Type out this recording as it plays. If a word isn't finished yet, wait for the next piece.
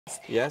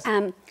Yes.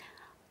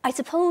 I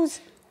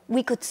suppose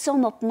we could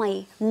sum up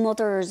my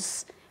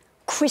mother's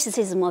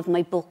criticism of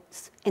my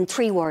books in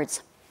 3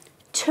 words.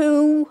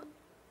 Too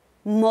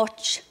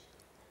much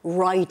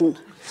riding.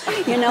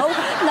 You know?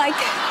 Like,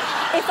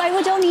 if I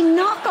would only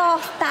knock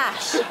off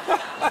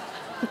that,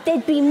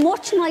 they'd be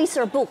much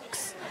nicer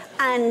books.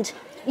 And,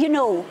 you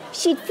know,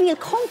 she'd feel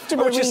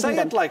comfortable reading them. Would you say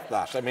it like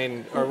that? I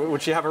mean, or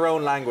would she have her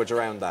own language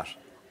around that?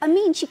 I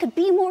mean, she could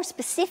be more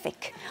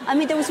specific. I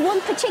mean, there was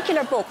one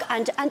particular book,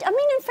 and I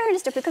mean, in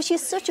fairness to her, because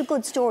she's such a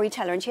good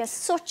storyteller and she has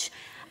such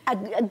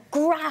a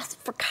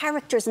grasp for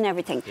characters and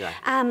everything.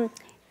 Yeah.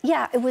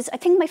 Yeah, it was, I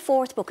think, my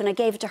 4th book, and I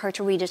gave it to her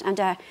to read it, and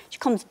she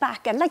comes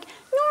back, and like,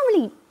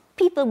 normally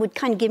people would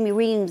kind of give me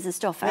reams and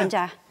stuff, and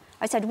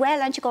I said,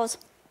 well, and she goes,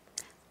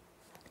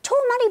 too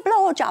many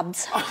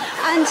blowjobs.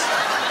 And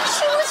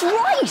she was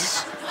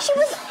right. She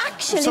was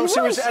actually right. So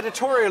she was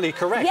editorially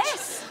correct?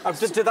 Yes.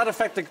 Did that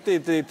affect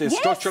the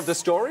structure of the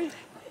story? A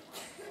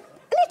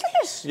little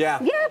bit. Yeah.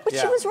 Yeah, but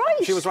she was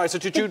right. She was right. So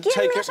did you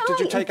take out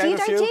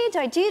a few?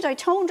 I did. I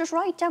toned it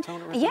right down.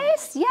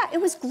 Yes, yeah. It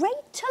was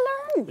great to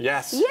learn.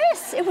 Yes.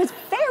 Yes, it was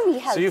very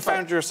helpful. So you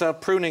found yourself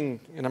pruning,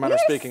 in a manner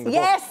of speaking, the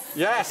book? Yes.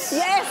 Yes.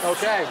 Yes.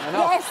 Okay,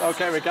 enough. Yes.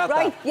 Okay, we got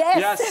right. that.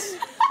 Yes. Yes.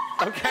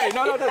 Okay,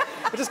 no,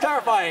 we're just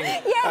clarifying.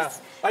 Yes.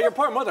 Your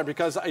poor mother,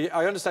 because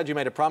I understand you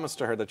made a promise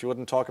to her that you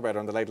wouldn't talk about her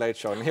on the Late Late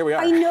Show, and here we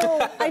are. I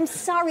know. I'm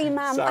sorry,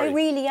 ma'am. Sorry. I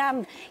really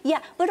am. Yeah,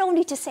 but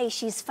only to say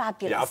she's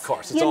fabulous. Yeah, of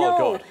course. It's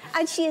all good.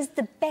 And she is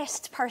the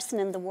best person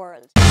in the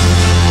world.